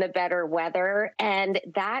in the better weather. And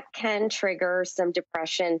that can trigger some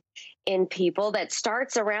depression in people that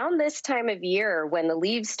starts around this time of year when the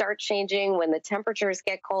leaves start changing, when the temperatures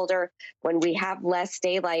get colder, when we have less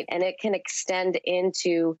daylight, and it can extend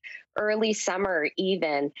into early summer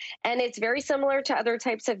even. And it's very similar to other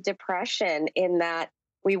types of depression in that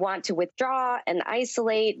we want to withdraw and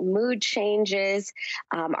isolate, mood changes,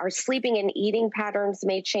 our sleeping and eating patterns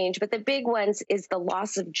may change. But the big ones is the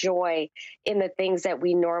loss of joy in the things that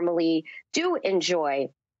we normally do enjoy.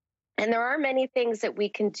 And there are many things that we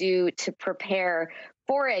can do to prepare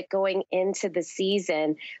for it going into the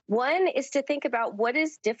season. One is to think about what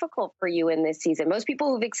is difficult for you in this season. Most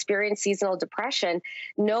people who've experienced seasonal depression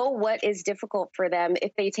know what is difficult for them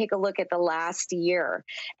if they take a look at the last year.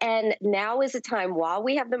 And now is a time, while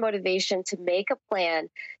we have the motivation to make a plan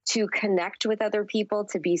to connect with other people,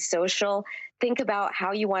 to be social, think about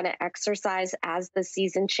how you want to exercise as the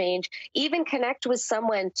season change, even connect with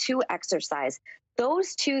someone to exercise.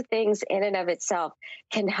 Those two things in and of itself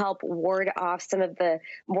can help ward off some of the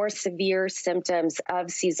more severe symptoms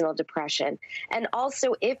of seasonal depression. And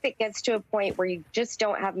also, if it gets to a point where you just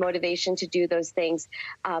don't have motivation to do those things,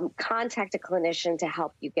 contact a clinician to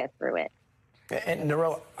help you get through it. And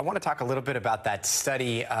Nero, I want to talk a little bit about that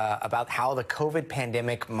study about how the COVID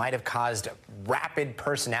pandemic might have caused rapid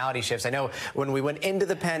personality shifts. I know when we went into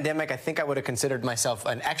the pandemic, I think I would have considered myself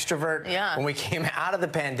an extrovert. Yeah. When we came out of the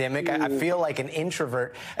pandemic, I feel like an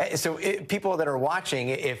introvert. So people that are watching,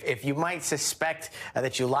 if you might suspect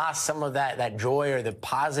that you lost some of that joy or the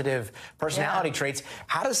positive personality traits,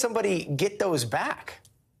 how does somebody get those back?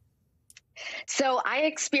 So I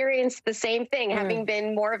experienced the same thing, having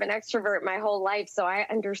been more of an extrovert my whole life. So I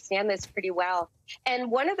understand this pretty well. And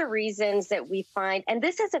one of the reasons that we find, and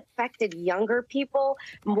this has affected younger people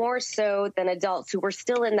more so than adults who were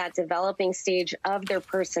still in that developing stage of their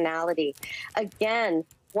personality. Again,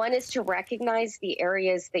 one is to recognize the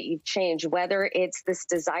areas that you've changed, whether it's this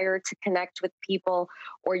desire to connect with people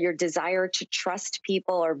or your desire to trust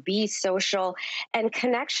people or be social. And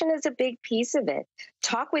connection is a big piece of it.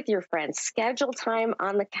 Talk with your friends, schedule time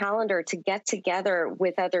on the calendar to get together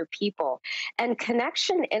with other people. And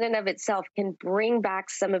connection in and of itself can bring back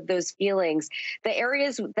some of those feelings. The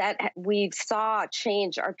areas that we saw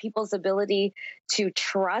change are people's ability to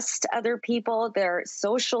trust other people. Their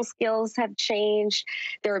social skills have changed.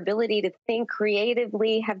 Their ability to think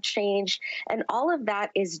creatively have changed. And all of that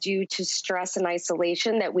is due to stress and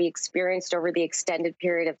isolation that we experienced over the extended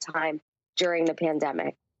period of time during the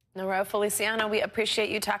pandemic. Nero Feliciano, we appreciate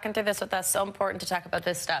you talking through this with us. So important to talk about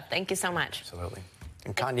this stuff. Thank you so much. Absolutely.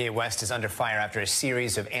 And Kanye West is under fire after a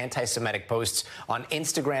series of anti-Semitic posts on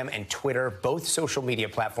Instagram and Twitter. Both social media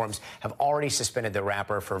platforms have already suspended the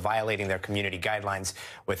rapper for violating their community guidelines,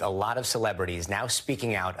 with a lot of celebrities now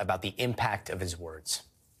speaking out about the impact of his words.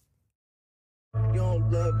 You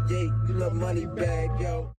don't love Jake, you love money bag,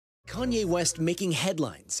 yo. Kanye West making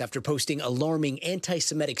headlines after posting alarming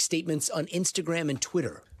anti-Semitic statements on Instagram and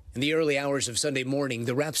Twitter. In the early hours of Sunday morning,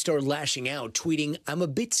 the rap star lashing out, tweeting, "I'm a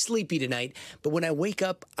bit sleepy tonight, but when I wake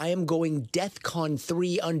up, I am going DEFCON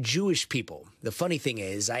 3 on Jewish people. The funny thing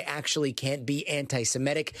is, I actually can't be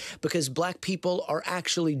anti-Semitic because black people are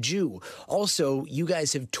actually Jew. Also, you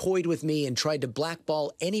guys have toyed with me and tried to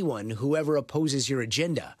blackball anyone who ever opposes your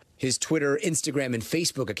agenda." His Twitter, Instagram, and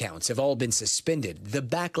Facebook accounts have all been suspended. The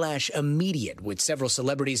backlash immediate, with several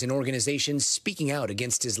celebrities and organizations speaking out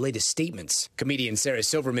against his latest statements. Comedian Sarah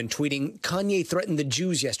Silverman tweeting, "Kanye threatened the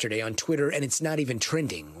Jews yesterday on Twitter, and it's not even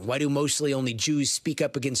trending. Why do mostly only Jews speak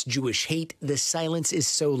up against Jewish hate? The silence is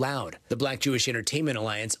so loud." The Black Jewish Entertainment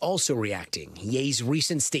Alliance also reacting. Ye's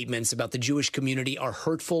recent statements about the Jewish community are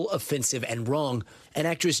hurtful, offensive, and wrong. And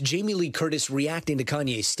actress Jamie Lee Curtis reacting to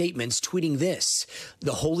Kanye's statements, tweeting this: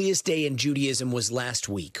 "The holiest day in Judaism was last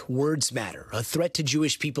week. Words matter. A threat to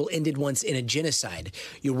Jewish people ended once in a genocide.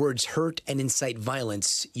 Your words hurt and incite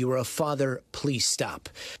violence. You are a father. Please stop."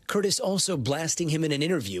 Curtis also blasting him in an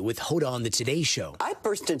interview with Hoda on the Today Show. I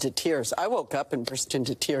burst into tears. I woke up and burst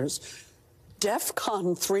into tears.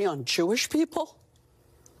 DEFCON 3 on Jewish people?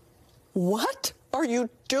 What are you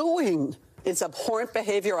doing? It's abhorrent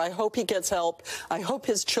behavior. I hope he gets help. I hope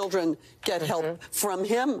his children get help from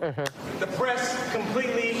him. The press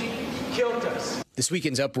completely killed us. This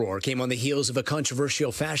weekend's uproar came on the heels of a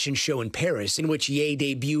controversial fashion show in Paris in which Ye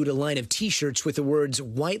debuted a line of T-shirts with the words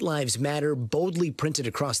 "White Lives Matter" boldly printed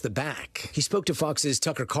across the back. He spoke to Fox's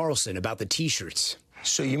Tucker Carlson about the T-shirts.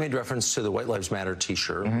 So you made reference to the White Lives Matter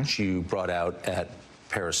T-shirt, which you brought out at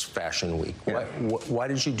Paris Fashion Week. Yeah. Why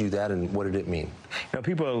did you do that, and what did it mean? You know,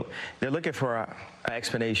 people, they're looking for an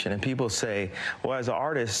explanation, and people say, well, as an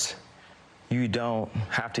artist, you don't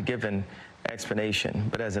have to give an explanation,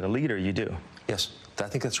 but as a leader, you do. Yes, I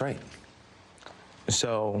think that's right.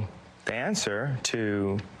 So the answer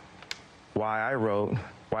to why I wrote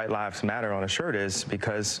White Lives Matter on a shirt is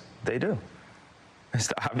because they do. It's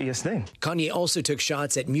the obvious thing. Kanye also took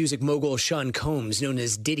shots at music mogul Sean Combs, known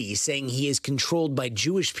as Diddy, saying he is controlled by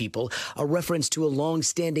Jewish people, a reference to a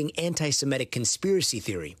long-standing anti-Semitic conspiracy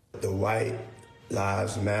theory. The White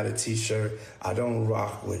Lives Matter T-shirt, I don't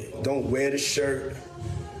rock with it. Don't wear the shirt.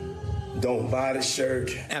 don't buy the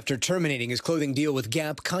shirt. After terminating his clothing deal with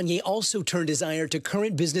Gap, Kanye also turned his ire to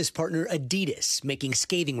current business partner Adidas, making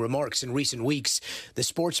scathing remarks in recent weeks. The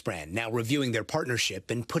sports brand now reviewing their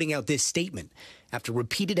partnership and putting out this statement. After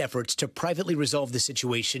repeated efforts to privately resolve the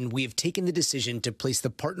situation, we have taken the decision to place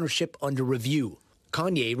the partnership under review.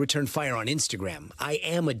 Kanye returned fire on Instagram. I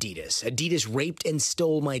am Adidas. Adidas raped and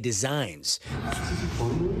stole my designs.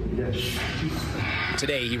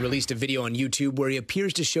 Today, he released a video on YouTube where he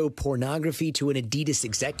appears to show pornography to an Adidas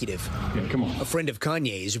executive. Yeah, come on. A friend of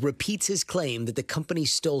Kanye's repeats his claim that the company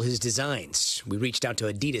stole his designs. We reached out to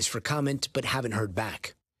Adidas for comment, but haven't heard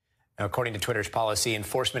back. Now, according to Twitter's policy,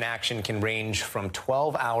 enforcement action can range from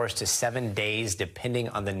 12 hours to 7 days, depending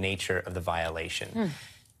on the nature of the violation.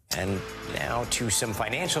 And now to some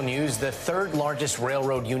financial news. The third largest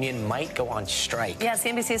railroad union might go on strike. Yes,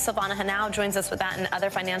 CNBC's Silvana Henao joins us with that and other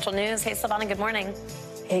financial news. Hey, Silvana, good morning.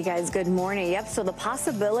 Hey guys, good morning. Yep, so the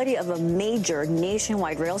possibility of a major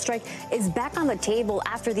nationwide rail strike is back on the table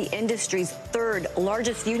after the industry's third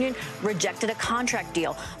largest union rejected a contract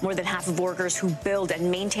deal. More than half of workers who build and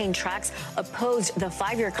maintain tracks opposed the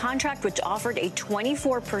 5-year contract, which offered a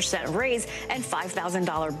 24% raise and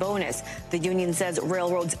 $5,000 bonus. The union says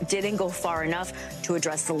railroads didn't go far enough to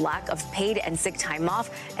address the lack of paid and sick time off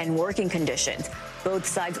and working conditions. Both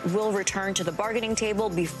sides will return to the bargaining table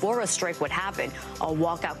before a strike would happen. A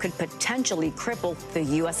walkout could potentially cripple the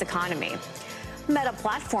U.S. economy. Meta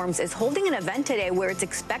Platforms is holding an event today where it's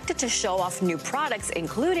expected to show off new products,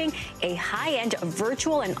 including a high-end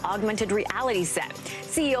virtual and augmented reality set.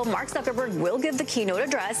 CEO Mark Zuckerberg will give the keynote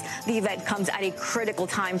address. The event comes at a critical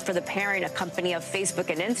time for the parent company of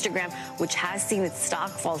Facebook and Instagram, which has seen its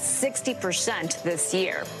stock fall 60% this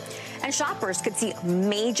year. And shoppers could see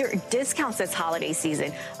major discounts this holiday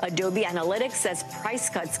season. Adobe Analytics says price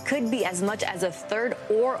cuts could be as much as a third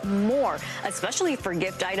or more, especially for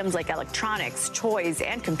gift items like electronics, toys,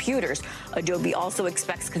 and computers. Adobe also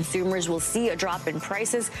expects consumers will see a drop in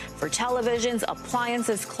prices for televisions,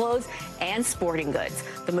 appliances, clothes, and sporting goods.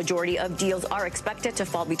 The majority of deals are expected to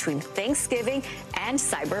fall between Thanksgiving and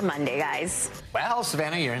Cyber Monday, guys. Well,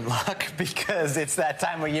 Savannah, you're in luck because it's that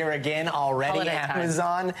time of year again already. Holiday time.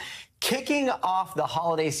 Amazon kicking off the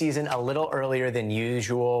holiday season a little earlier than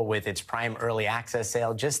usual with its Prime Early Access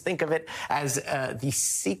sale. Just think of it as the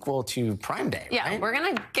sequel to Prime Day, Yeah, right? we're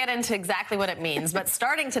going to get into exactly what it means. But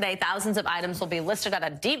starting today, thousands of items will be listed at a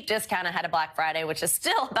deep discount ahead of Black Friday, which is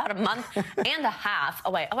still about a month and a half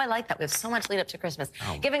away. Oh, I like that. We have so much lead up to Christmas.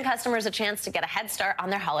 Giving customers a chance to get a head start on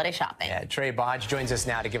their holiday shopping. Yeah, Trey Bodge joins us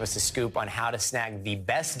now to give us a scoop on how to snag the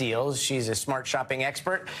best deals. She's a smart shopping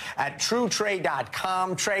expert at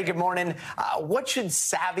TrueTrade.com. Trey, good morning. What should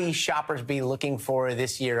savvy shoppers be looking for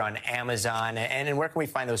this year on Amazon, and where can we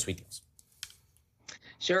find those sweet deals?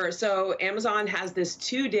 Sure. So Amazon has this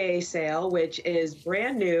 2-day sale, which is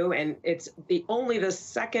brand new, and it's only the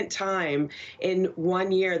second time in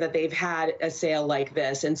 1 year that they've had a sale like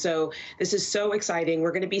this. And so this is so exciting.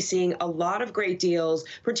 We're going to be seeing a lot of great deals,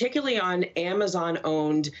 particularly on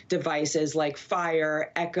Amazon-owned devices like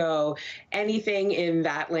Fire, Echo, anything in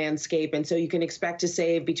that landscape. And so you can expect to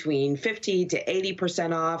save between 50 to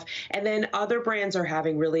 80% off. And then other brands are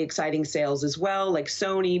having really exciting sales as well, like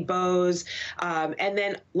Sony, Bose, and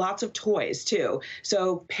then lots of toys too.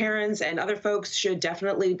 So parents and other folks should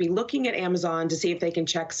definitely be looking at Amazon to see if they can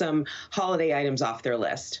check some holiday items off their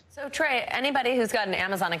list. So Trey, anybody who's got an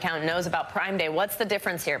Amazon account knows about Prime Day. What's the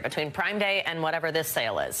difference here between Prime Day and whatever this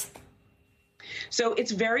sale is? So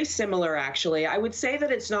it's very similar, actually. I would say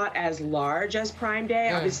that it's not as large as Prime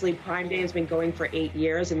Day. Obviously, Prime Day has been going for 8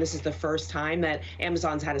 years, and this is the first time that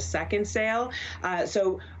Amazon's had a second sale.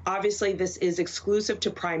 So obviously, this is exclusive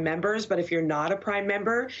to Prime members, but if you're not a Prime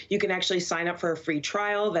member, you can actually sign up for a free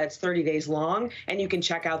trial that's 30 days long, and you can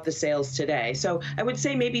check out the sales today. So I would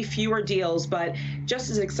say maybe fewer deals, but just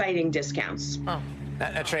as exciting discounts.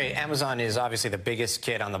 Now, Trey, Amazon is obviously the biggest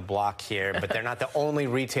kid on the block here, but they're not the only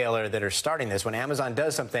retailer that are starting this. When Amazon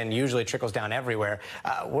does something, usually it trickles down everywhere.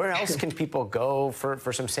 Where else can people go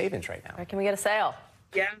for some savings right now? Where can we get a sale?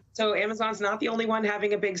 Yeah, so Amazon's not the only one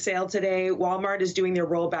having a big sale today. Walmart is doing their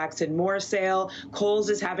rollbacks and more sale. Kohl's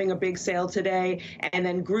is having a big sale today. And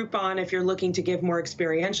then Groupon, if you're looking to give more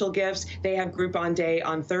experiential gifts, they have Groupon Day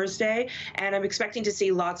on Thursday. And I'm expecting to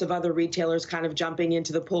see lots of other retailers kind of jumping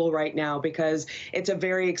into the pool right now because it's a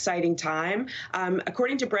very exciting time.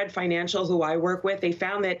 According to Bread Financial, who I work with, they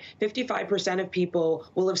found that 55% of people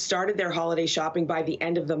will have started their holiday shopping by the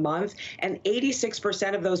end of the month. And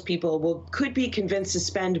 86% of those people could be convinced to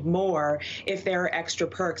spend more if there are extra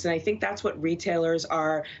perks. And I think that's what retailers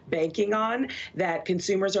are banking on, that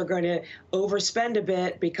consumers are going to overspend a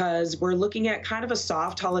bit because we're looking at kind of a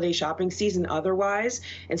soft holiday shopping season otherwise.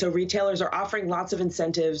 And so retailers are offering lots of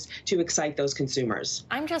incentives to excite those consumers.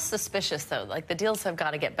 I'm just suspicious, though. Like, the deals have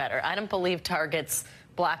got to get better. I don't believe Target's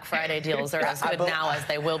Black Friday deals are as good now as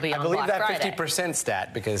they will be on Black Friday. I believe that 50%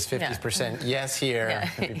 stat, because 50% yes here,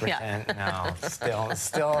 50% no.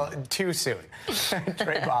 Still too soon.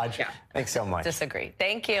 Trey Bodge, thanks so much. Disagree.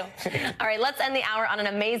 Thank you. All right, let's end the hour on an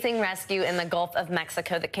amazing rescue in the Gulf of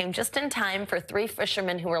Mexico that came just in time for 3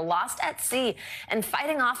 fishermen who were lost at sea and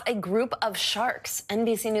fighting off a group of sharks.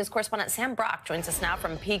 NBC News correspondent Sam Brock joins us now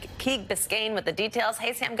from Kyiv, Biscayne with the details.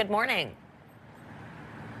 Hey, Sam, good morning.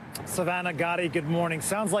 Savannah, Gotti, good morning.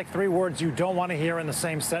 Sounds like 3 words you don't want to hear in the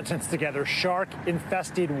same sentence together: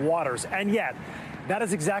 shark-infested waters. And yet, that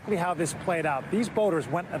is exactly how this played out. These boaters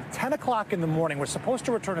went at 10 o'clock in the morning, were supposed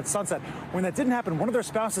to return at sunset. When that didn't happen, one of their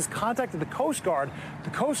spouses contacted the Coast Guard.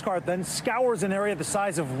 The Coast Guard then scours an area the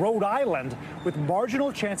size of Rhode Island with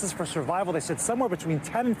marginal chances for survival. They said somewhere between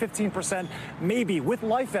 10 and 15%, maybe, with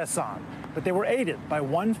life vests on. But they were aided by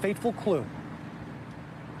one fateful clue.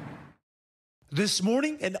 This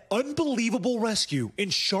morning, an unbelievable rescue in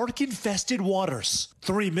shark-infested waters.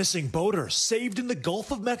 3 missing boaters saved in the Gulf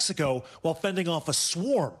of Mexico while fending off a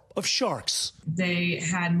swarm of sharks. They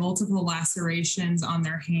had multiple lacerations on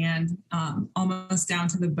their hand, almost down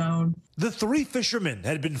to the bone. The 3 fishermen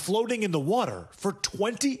had been floating in the water for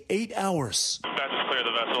 28 hours. That's clear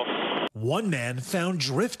the vessel. One man found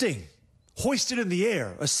drifting, hoisted in the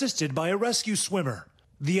air, assisted by a rescue swimmer.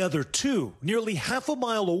 The other 2, nearly half a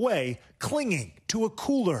mile away, clinging to a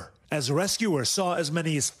cooler, as rescuers saw as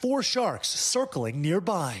many as 4 sharks circling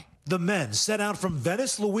nearby. The men set out from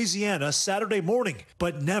Venice, Louisiana, Saturday morning,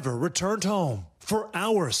 but never returned home. For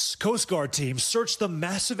hours, Coast Guard teams searched the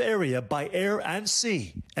massive area by air and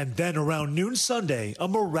sea. And then around noon Sunday, a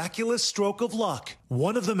miraculous stroke of luck.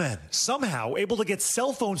 One of the men somehow able to get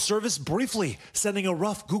cell phone service briefly, sending a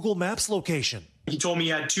rough Google Maps location. He told me he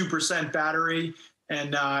had 2% battery.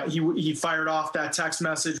 And he fired off that text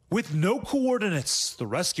message. With no coordinates, the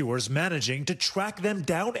rescuers managing to track them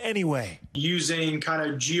down anyway. Using kind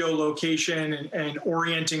of geolocation and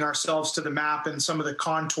orienting ourselves to the map and some of the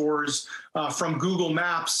contours from Google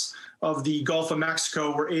Maps of the Gulf of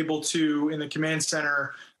Mexico, we're able to, in the command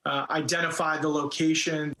center, identify the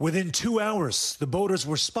location. Within 2 hours, the boaters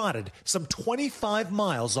were spotted some 25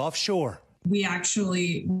 miles offshore. We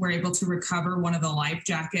actually were able to recover one of the life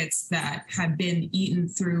jackets that had been eaten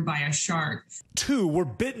through by a shark. 2 were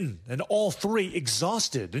bitten, and all 3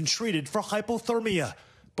 exhausted and treated for hypothermia,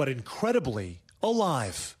 but incredibly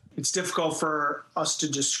alive. It's difficult for us to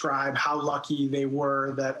describe how lucky they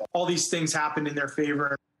were that all these things happened in their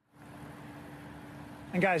favor.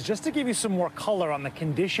 And guys, just to give you some more color on the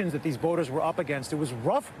conditions that these boaters were up against, it was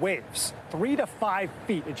rough waves, 3 to 5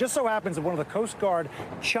 feet. It just so happens that one of the Coast Guard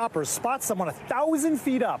choppers spots someone 1,000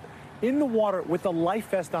 feet up in the water with the life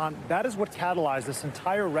vest on. That is what catalyzed this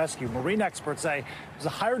entire rescue. Marine experts say there's a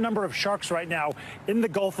higher number of sharks right now in the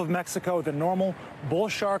Gulf of Mexico than normal. Bull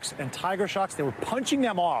sharks and tiger sharks, they were punching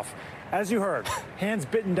them off. As you heard, hands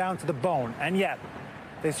bitten down to the bone, and yet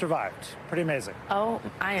they survived. Pretty amazing. Oh,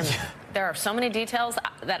 there are so many details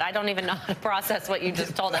that I don't even know how to process what you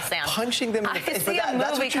just told us, Sam. Punching them in the face.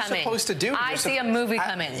 That's what you're supposed to do. I see a movie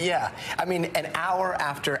coming. Yeah. I mean, an hour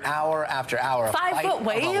after hour after hour. 5 foot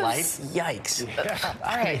waves? Yikes.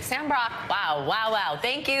 All right, Sam Brock. Wow.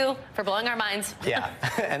 Thank you for blowing our minds. Yeah.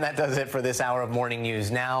 And that does it for this hour of Morning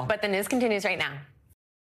News Now. But the news continues right now.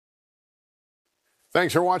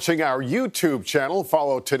 Thanks for watching our YouTube channel.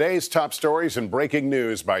 Follow today's top stories and breaking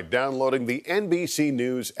news by downloading the NBC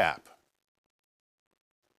News app.